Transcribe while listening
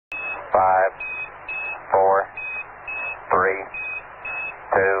5, 4, 3,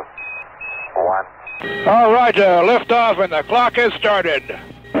 2, 1. All right, lift off and the clock has started.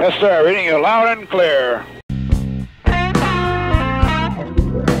 Yes, sir, reading you loud and clear.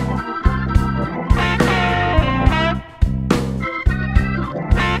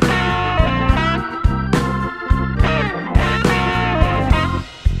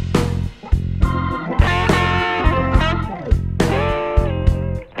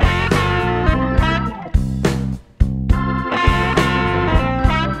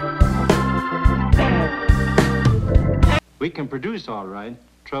 We can produce all right.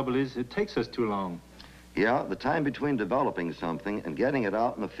 Trouble is, it takes us too long. Yeah, the time between developing something and getting it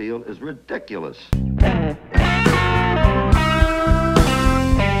out in the field is ridiculous.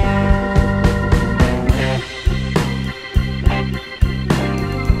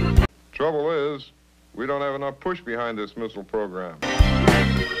 Trouble is, we don't have enough push behind this missile program.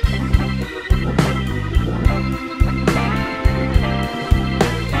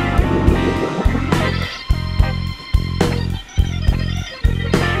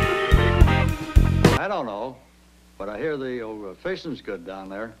 I don't know, but I hear the fishing's good down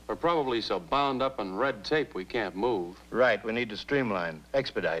there. We're probably so bound up in red tape we can't move. Right, we need to streamline,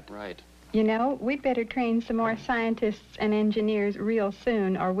 expedite. Right. You know, we'd better train some more scientists and engineers real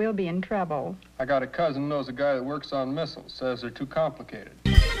soon, or we'll be in trouble. I got a cousin who knows a guy that works on missiles, says they're too complicated.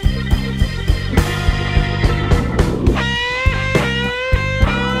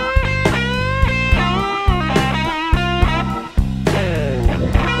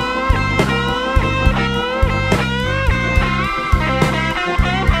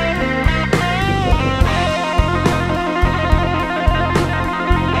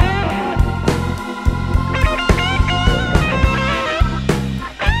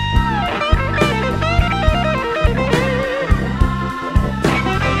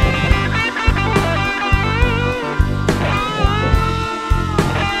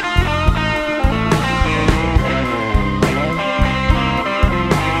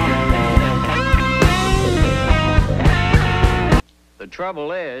 The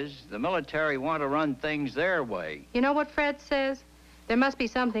trouble is, the military want to run things their way. You know what Fred says? There must be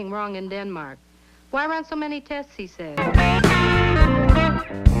something wrong in Denmark. Why run so many tests, he says.